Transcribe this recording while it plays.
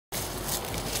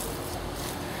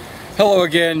Hello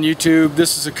again, YouTube.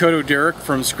 This is Akoto Derek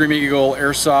from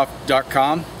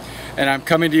ScreamingEagleAirsoft.com, and I'm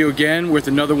coming to you again with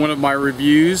another one of my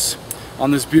reviews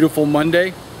on this beautiful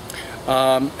Monday.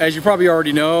 As you probably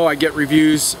already know, I get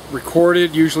reviews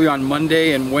recorded usually on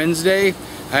Monday and Wednesday.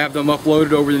 I have them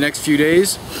uploaded over the next few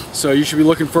days, so you should be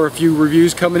looking for a few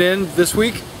reviews coming in this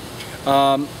week.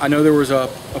 I know there was a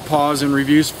pause in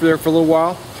reviews there for a little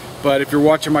while, but if you're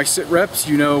watching my sit reps,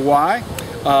 you know why.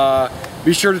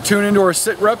 Be sure to tune into our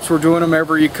sit reps. We're doing them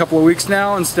every couple of weeks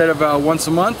now instead of once a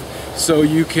month, so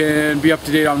you can be up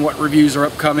to date on what reviews are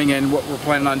upcoming and what we're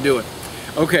planning on doing.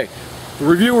 Okay, the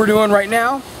review we're doing right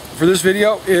now for this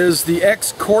video is the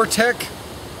X-Cortec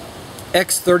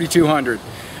X3200.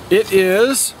 It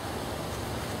is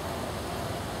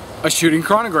a shooting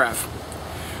chronograph.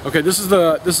 Okay, this is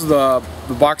the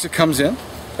box it comes in.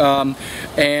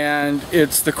 And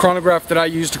it's the chronograph that I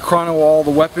use to chrono all the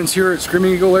weapons here at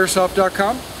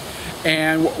ScreamingEagleAirsoft.com.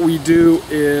 And what we do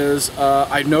is,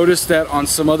 I noticed that on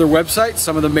some other websites,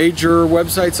 some of the major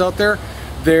websites out there,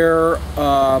 their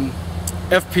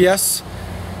FPS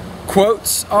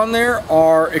quotes on there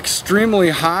are extremely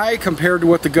high compared to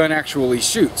what the gun actually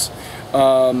shoots.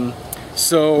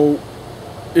 So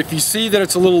if you see that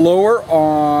it's a little lower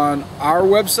on our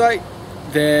website,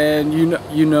 then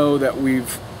you know that we're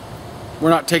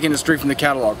not taking it straight from the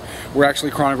catalog. We're actually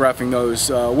chronographing those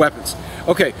weapons.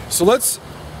 Okay, so let's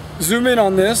zoom in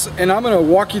on this, and I'm going to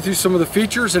walk you through some of the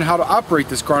features and how to operate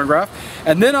this chronograph.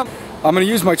 And then I'm going to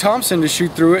use my Thompson to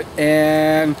shoot through it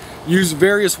and use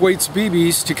various weights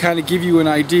BBs to kind of give you an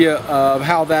idea of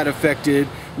how that affected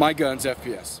my gun's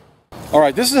FPS.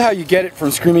 Alright, this is how you get it from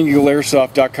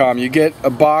ScreamingEagleAirsoft.com. You get a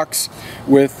box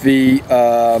with the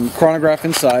chronograph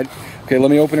inside. Okay,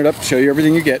 let me open it up to show you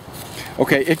everything you get.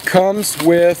 Okay, it comes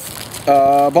with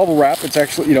bubble wrap. It's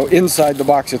actually, inside the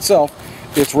box itself.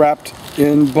 It's wrapped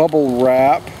in bubble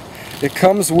wrap. It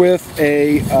comes with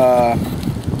a,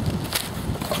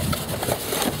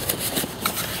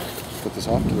 put this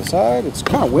off to the side. It's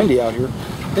kind of windy out here.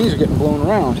 Things are getting blown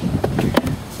around.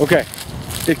 Okay,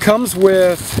 it comes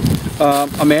with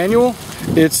a manual.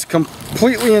 It's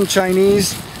completely in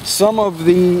Chinese. Some of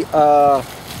the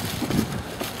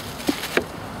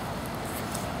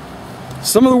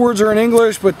words are in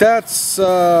English, but that's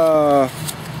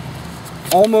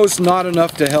almost not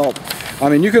enough to help. I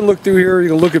mean, you can look through here, you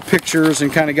can look at pictures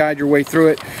and kind of guide your way through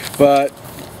it, but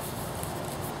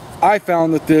I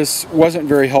found that this wasn't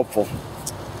very helpful.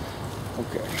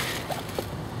 Okay.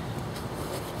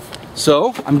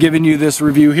 So, I'm giving you this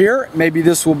review here. Maybe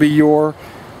this will be your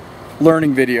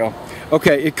learning video.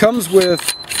 Okay, it comes with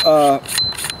a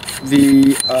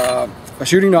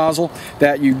shooting nozzle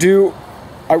that you do.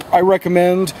 I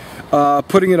recommend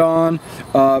putting it on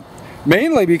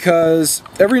mainly because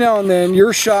every now and then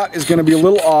your shot is going to be a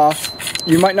little off.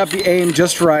 You might not be aimed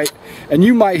just right, and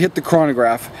you might hit the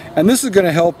chronograph. And this is going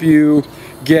to help you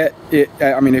get it.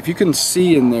 I mean, if you can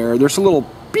see in there, there's a little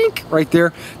beak right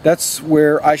there. That's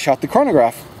where I shot the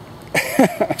chronograph.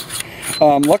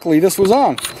 Luckily, this was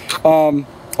on.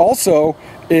 Also,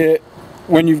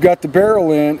 when you've got the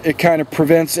barrel in, it kind of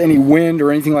prevents any wind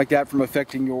or anything like that from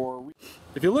affecting your...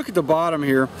 If you look at the bottom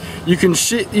here, you can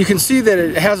see that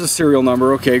it has a serial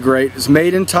number. Okay, great. It's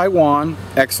made in Taiwan.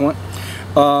 Excellent.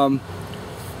 The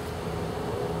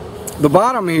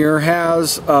bottom here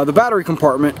has the battery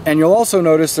compartment, and you'll also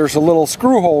notice there's a little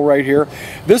screw hole right here.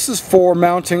 This is for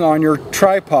mounting on your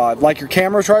tripod, like your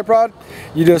camera tripod.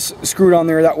 You just screw it on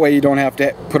there. That way you don't have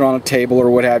to put on a table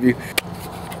or what have you.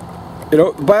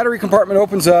 The battery compartment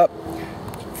opens up.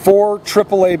 4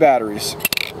 AAA batteries.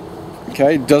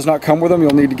 Okay, it does not come with them.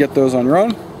 You'll need to get those on your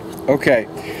own. Okay.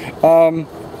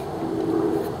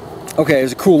 Okay,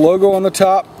 there's a cool logo on the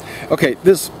top. Okay,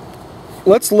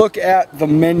 let's look at the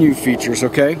menu features,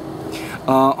 okay?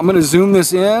 I'm going to zoom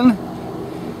this in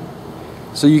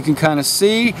so you can kind of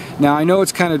see. Now, I know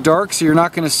it's kind of dark, so you're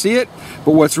not going to see it,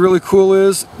 but what's really cool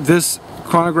is this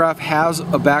chronograph has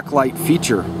a backlight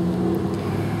feature.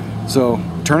 So,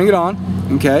 turning it on,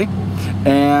 okay?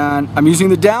 And I'm using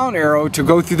the down arrow to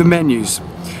go through the menus.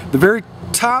 The very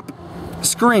top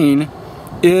screen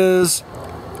is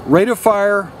rate of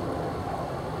fire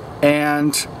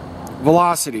and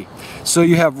velocity. So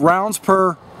you have rounds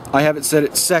per, I have it set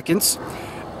at seconds,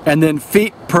 and then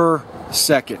feet per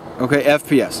second, okay,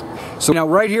 FPS. So now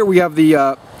right here we have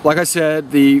the, like I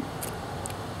said, the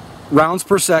rounds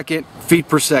per second, feet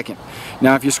per second.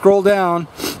 Now if you scroll down,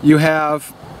 you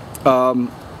have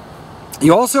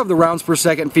You also have the rounds per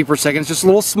second and feet per second. It's just a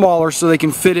little smaller so they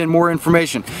can fit in more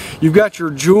information. You've got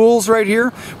your joules right here,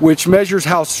 which measures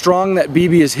how strong that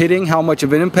BB is hitting, how much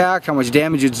of an impact, how much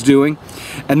damage it's doing.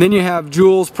 And then you have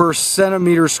joules per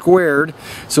centimeter squared,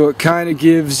 so it kind of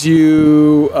gives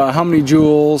you how many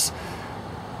joules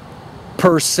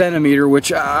per centimeter,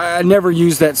 which I never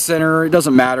use that center. It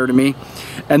doesn't matter to me.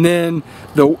 And then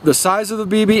the size of the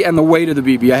BB and the weight of the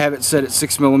BB. I have it set at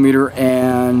 6mm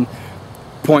and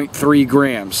 0.3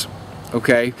 grams.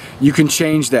 Okay, you can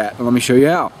change that. Let me show you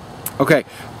how. Okay,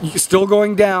 still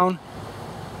going down,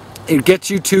 it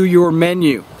gets you to your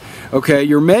menu. Okay,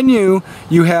 your menu,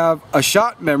 you have a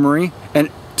shot memory, and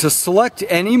to select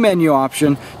any menu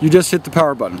option, you just hit the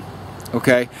power button.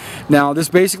 Okay, now this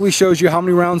basically shows you how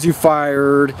many rounds you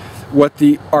fired, what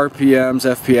the RPMs,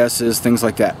 FPS is, things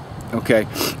like that. Okay,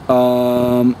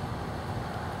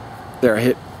 there, I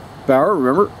hit power,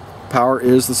 remember? Power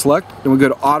is the select. Then we go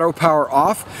to auto power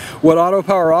off. What auto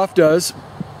power off does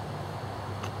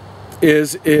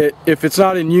is if it's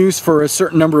not in use for a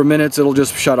certain number of minutes, it'll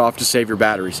just shut off to save your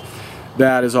batteries.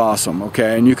 That is awesome.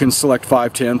 Okay, and you can select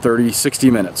 5, 10, 30,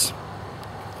 60 minutes.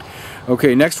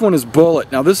 Okay, next one is bullet.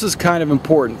 Now this is kind of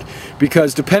important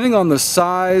because depending on the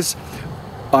size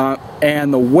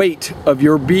and the weight of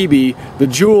your BB, the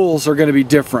joules are going to be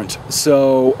different.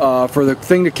 So for the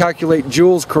thing to calculate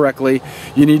joules correctly,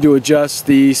 you need to adjust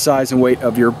the size and weight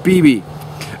of your BB.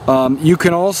 You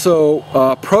can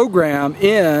also program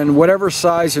in whatever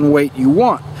size and weight you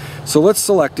want. So let's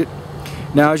select it.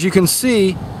 Now as you can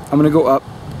see, I'm going to go up.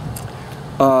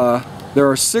 There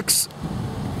are 6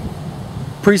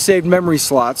 pre-saved memory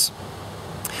slots.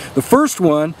 The first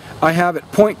one I have at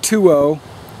 0.20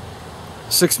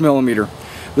 6mm.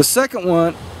 The second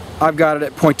one, I've got it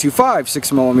at 0.25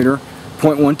 6mm,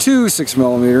 0.12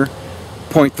 6mm,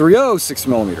 0.30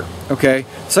 6mm. Okay,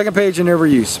 second page I never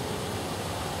use.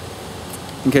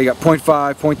 Okay, got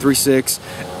 0.5, 0.36,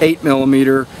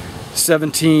 8mm,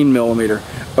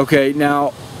 17mm. Okay, now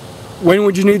when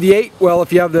would you need the 8? Well,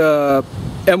 if you have the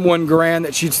M1 Garand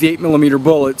that shoots the 8mm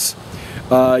bullets,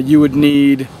 you'd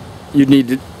need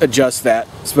to adjust that.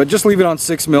 But just leave it on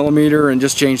 6mm and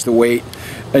just change the weight.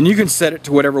 And you can set it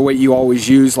to whatever weight you always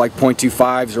use, like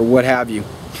 0.25s or what have you.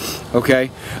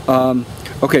 Okay.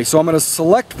 Okay, so I'm going to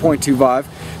select 0.25.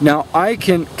 Now I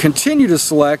can continue to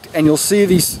select, and you'll see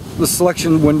the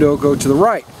selection window go to the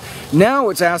right. Now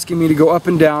it's asking me to go up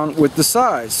and down with the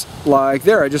size. Like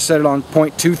there, I just set it on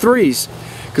 0.23s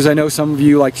because I know some of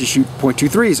you like to shoot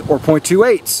 0.23s or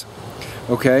 0.28s.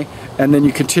 Okay, and then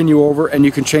you continue over and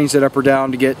you can change that up or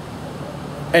down to get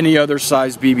any other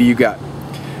size BB you got.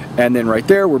 And then right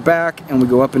there, we're back and we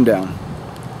go up and down.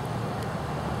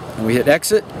 And we hit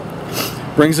exit.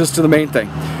 Brings us to the main thing.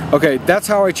 Okay, that's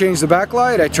how I changed the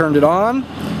backlight. I turned it on.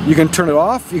 You can turn it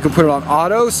off. You can put it on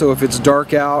auto, so if it's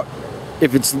dark out,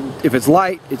 if it's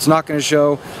light, it's not going to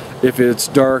show. If it's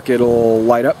dark, it'll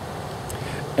light up.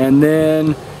 And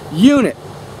then unit.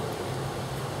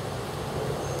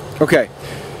 Okay,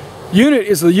 unit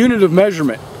is the unit of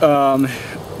measurement.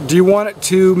 Do you want it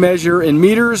to measure in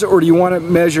meters or do you want it to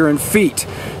measure in feet?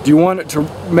 Do you want it to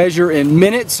measure in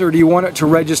minutes or do you want it to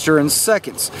register in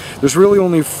seconds? There's really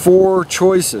only 4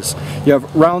 choices. You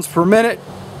have rounds per minute,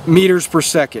 meters per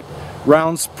second,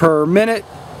 rounds per minute,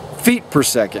 feet per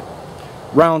second,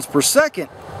 rounds per second,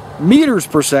 meters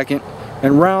per second,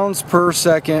 and rounds per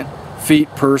second, feet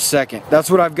per second.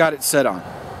 That's what I've got it set on.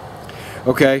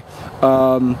 Okay.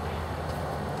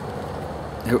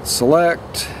 Hit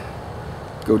select.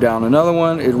 Go down another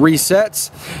one, it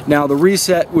resets. Now the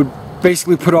reset would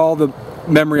basically put all the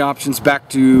memory options back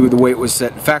to the way it was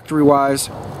set factory wise.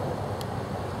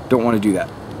 Don't want to do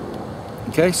that.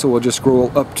 Okay, so we'll just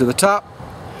scroll up to the top,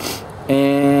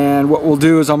 and what we'll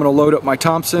do is I'm going to load up my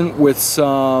Thompson with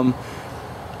some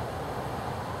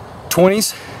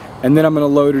 20s, and then I'm going to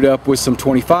load it up with some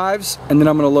 25s, and then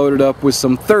I'm going to load it up with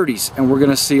some 30s, and we're going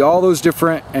to see all those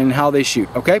different and how they shoot.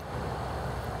 Okay.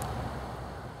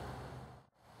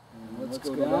 Let's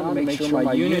go down and make sure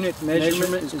my unit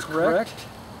measurement is correct.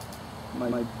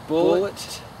 My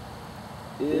bullet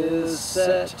is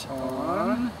set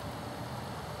on...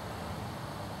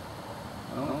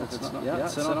 Oh, that's not, yeah,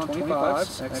 it's set on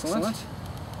 25s. Excellent.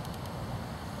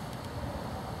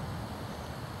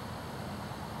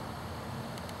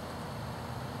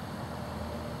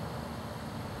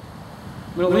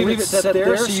 I'm going to leave it set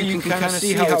there so you can kind of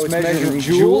see how it's measuring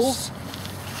joules.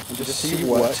 And just see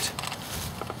what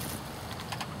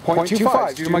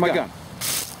 0.25 do to my gun.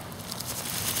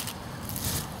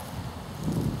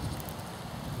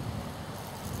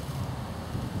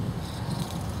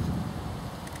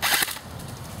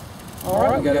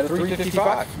 Alright, we got a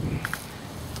 355.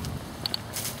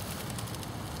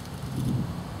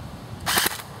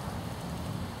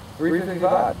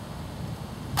 355.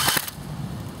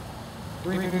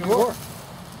 354.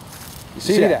 You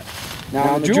see that?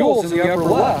 Now in the joules in the upper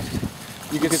left,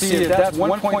 you can see that that's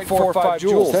 1.45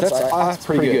 joules. That's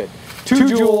pretty good. 2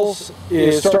 joules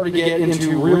is starting to get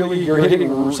into really, you're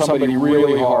hitting somebody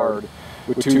really hard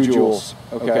with 2 joules.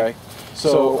 Okay?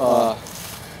 So,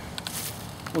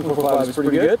 1.45 is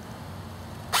pretty good.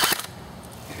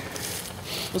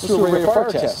 Let's do a rate of fire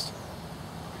test.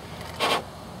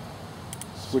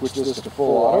 Switch this to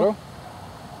full auto.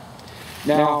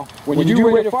 Now, when you do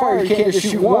a rate of fire, you can't just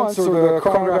shoot once, or the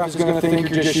chronograph is going to think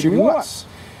you're just shooting once.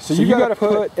 So you've got to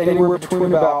put anywhere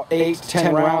between about 8 to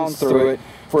 10 rounds through it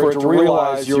for it to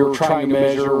realize you're trying to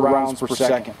measure rounds per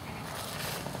second.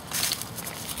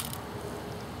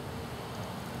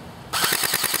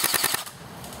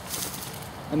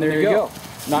 And there you go,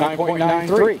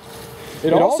 9.93.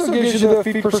 It also gives you the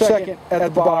feet per second at the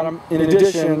bottom in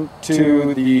addition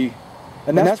to the,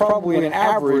 and that's probably an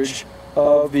average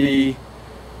of the,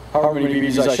 however many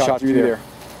BBs I shot through there.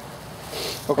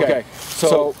 Okay,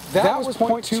 so that was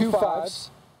 .25s.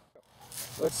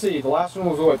 Let's see, the last one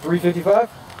was what, 355?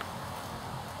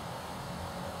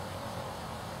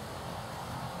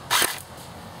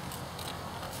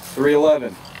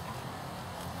 .311.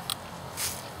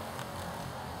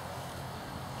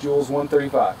 Joules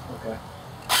 135. Okay.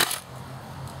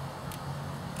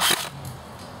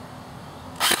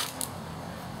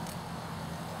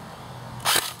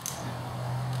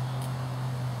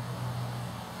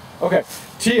 Okay,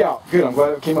 T out. Good, I'm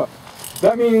glad it came up.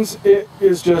 That means it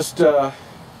is just, it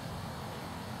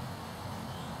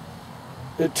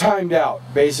timed out.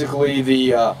 Basically,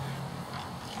 the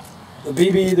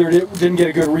BB either didn't get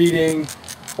a good reading,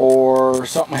 or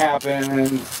something happened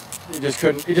and it just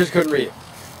couldn't read it.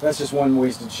 That's just one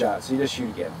wasted shot, so you just shoot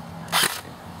again.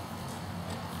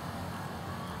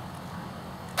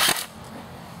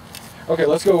 Okay,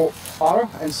 let's go auto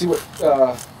and see what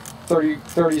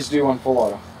 30s do on full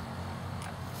auto.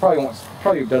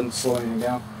 Probably doesn't slow anything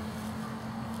down.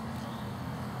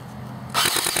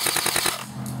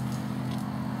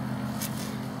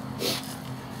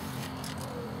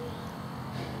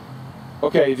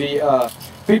 Okay, the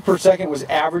feet per second was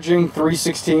averaging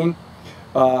 316,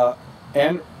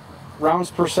 and rounds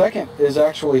per second is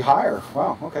actually higher.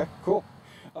 Wow, okay, cool.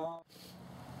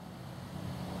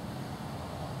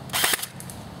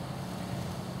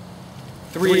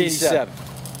 387.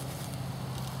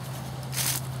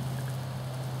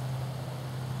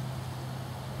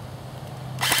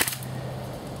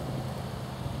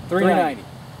 390.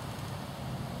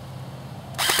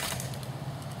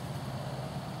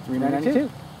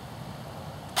 392.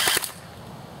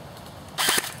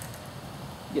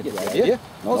 Get the idea.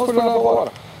 Now let's put it on full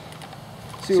auto.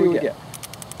 See what we get.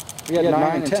 We had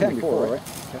 9 and 10 before, right?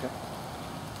 Okay.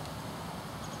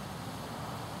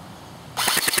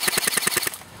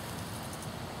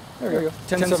 There we go.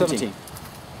 1017.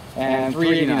 And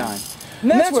 389.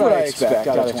 And that's what I expect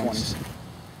out of 20s.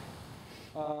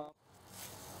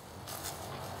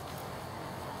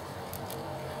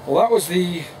 Well, that was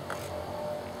the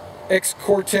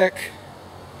X-Cortec.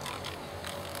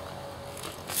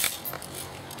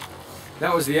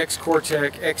 That was the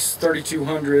X-Cortec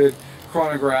X3200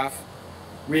 chronograph.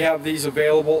 We have these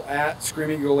available at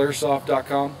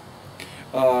screamingeagleairsoft.com.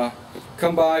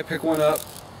 Come by, pick one up,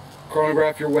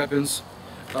 chronograph your weapons.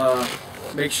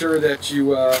 Make sure that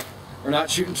you are not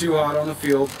shooting too hot on the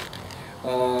field.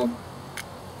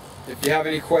 If you have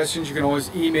any questions, you can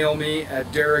always email me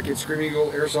at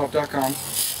derek@screamingeagleairsoft.com.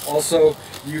 Also,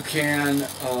 you can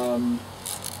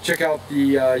check out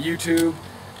the YouTube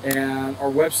and our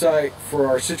website for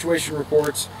our situation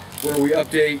reports, where we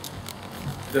update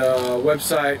the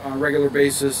website on a regular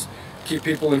basis, keep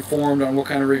people informed on what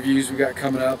kind of reviews we got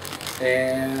coming up,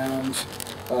 and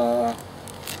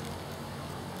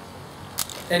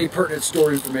any pertinent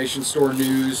store information, store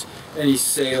news, any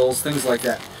sales, things like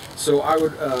that. So I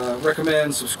would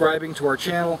recommend subscribing to our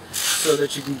channel so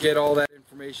that you can get all that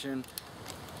information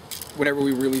whenever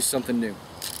we release something new.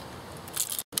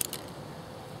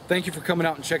 Thank you for coming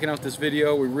out and checking out this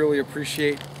video. We really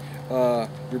appreciate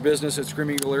your business at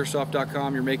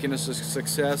screamingeagleairsoft.com. You're making us a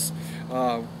success.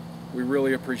 We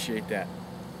really appreciate that.